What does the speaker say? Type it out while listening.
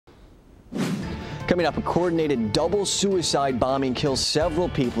Coming up, a coordinated double suicide bombing kills several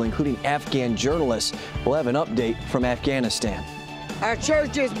people, including Afghan journalists. We'll have an update from Afghanistan. Our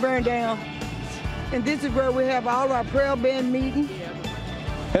church just burned down, and this is where we have all our prayer band meeting.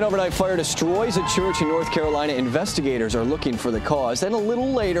 An overnight fire destroys a church in North Carolina. Investigators are looking for the cause. Then a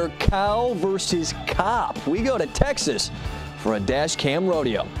little later, cow versus cop. We go to Texas for a dash cam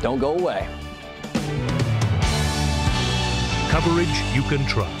rodeo. Don't go away. Coverage you can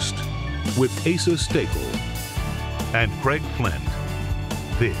trust with Asa Stackel and Craig Flint.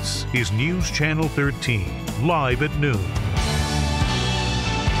 This is News Channel 13, live at noon.